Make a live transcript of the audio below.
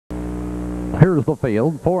Here's the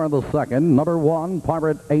field for the second. Number 1,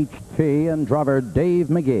 Pirate HT and driver Dave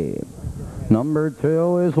Magee. Number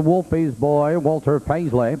 2 is Wolfie's Boy, Walter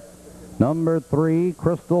Paisley. Number 3,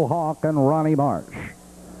 Crystal Hawk and Ronnie Marsh.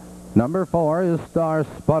 Number 4 is Star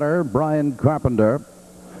Sputter, Brian Carpenter.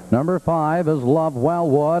 Number 5 is Love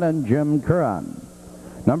Wellwood and Jim Curran.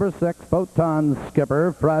 Number 6, Photon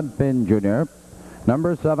Skipper, Fred Finn Jr.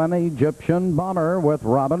 Number 7, Egyptian Bomber with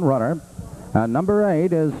Robin Runner. And number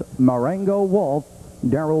 8 is Marengo Wolf,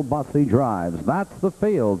 Darrell Bussey drives. That's the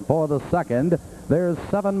field for the second. There's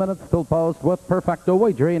 7 minutes till post with perfecto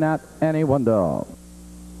wagering at any window.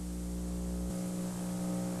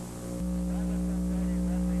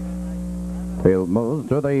 Field moves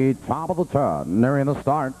to the top of the turn, nearing the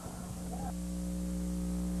start.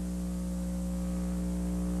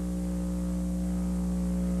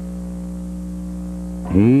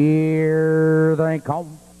 Here they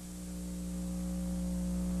come.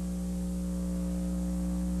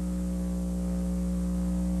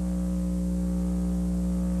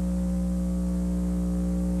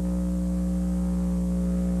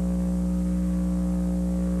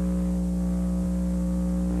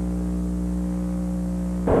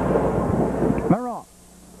 They're off.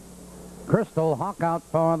 Crystal Hawk out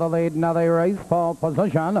for the lead. Now they race for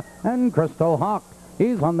position, and Crystal Hawk,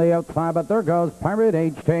 he's on the outside, but there goes Pirate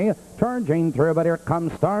HT, charging through, but here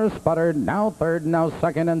comes Star Sputter, now third, now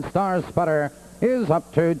second, and Star Sputter is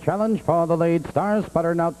up to challenge for the lead. Star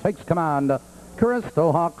Sputter now takes command.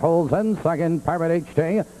 Crystal Hawk holds in second, Pirate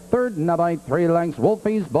HT, third now by 3 lengths,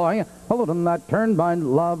 Wolfie's Boy, followed in that turn by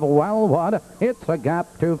Love Wellwood. It's a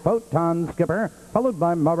gap to Photon Skipper, followed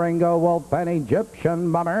by Marengo Wolf and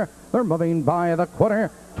Egyptian Bomber. They're moving by the quarter,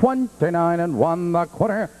 29 and 1 the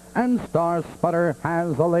quarter. And Star Sputter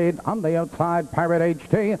has the lead on the outside. Pirate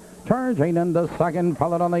HT charging into second,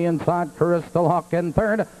 followed on the inside. Crystal Hawk in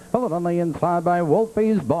third, followed on the inside by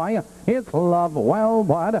Wolfie's Boy. It's Love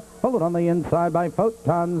Wellwood, followed on the inside by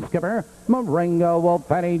Photon Skipper. Marengo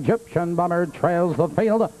Wolf and Egyptian Bomber trails the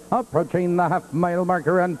field, approaching the half-mile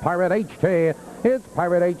marker, and Pirate HT. It's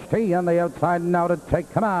Pirate HT on the outside now to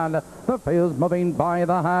take command. The field's moving by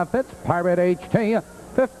the half. It's Pirate HT.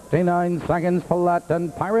 59 seconds flat,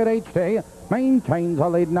 and Pirate HT maintains a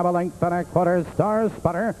lead now a length and a quarter. Star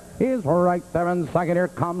Sputter is right there in second. Here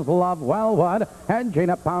comes Love Wellwood, edging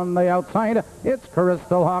up on the outside. It's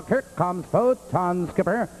Crystal Hawk. Here comes Photon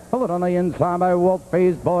Skipper, followed on the inside by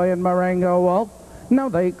Wolfie's Boy and Marengo Wolf. Now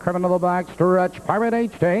they curve into the back stretch. Pirate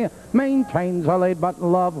HT maintains a lead, but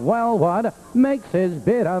Love Wellwood makes his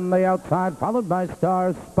bid on the outside, followed by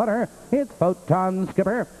Star Sputter. It's Photon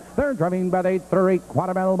Skipper. They're driving by the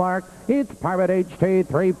 3/4 mile mark. It's Pirate HT,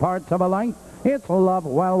 3 parts of a length. It's Love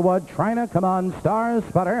Wellwood trying to come on. Star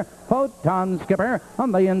Sputter, Photon Skipper.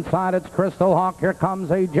 On the inside, it's Crystal Hawk. Here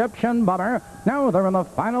comes Egyptian Bomber. Now they're in the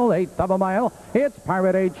final 1/8 of a mile. It's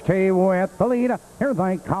Pirate HT with the lead. Here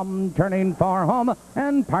they come, turning for home,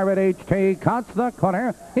 and Pirate HT cuts the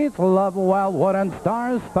corner. It's Love Wellwood and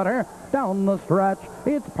Star Sputter down the stretch.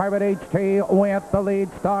 It's Pirate HT with the lead.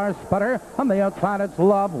 Star Sputter on the outside. It's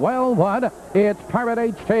Love Wellwood. It's Pirate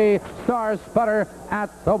HT, Star Sputter at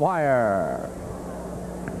the wire.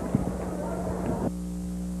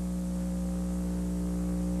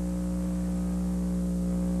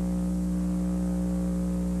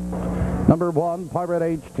 Number 1, Pirate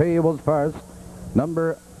HT was first.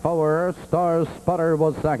 Number 4, Star Sputter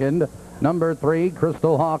was second. Number 3,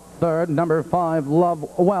 Crystal Hawk third. Number 5, Love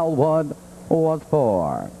Wellwood was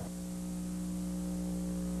 4.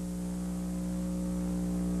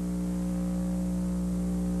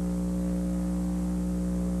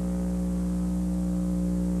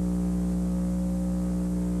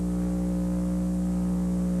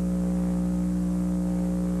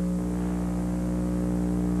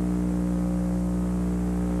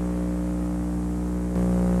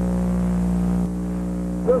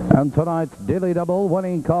 And tonight's daily double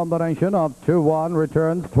winning combination of 2-1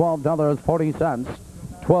 returns $12.40,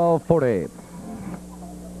 $12.40.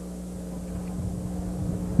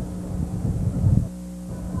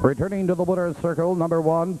 Returning to the winner's circle, number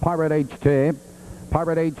 1, Pirate HT.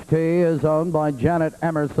 Pirate HT is owned by Janet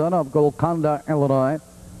Emerson of Golconda, Illinois.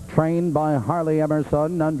 Trained by Harley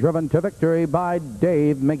Emerson and driven to victory by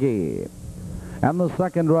Dave Magee. And the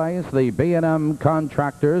second race, the B&M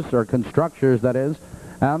Contractors, or Constructors that is,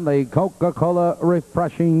 and the Coca-Cola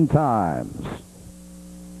Refreshing Times.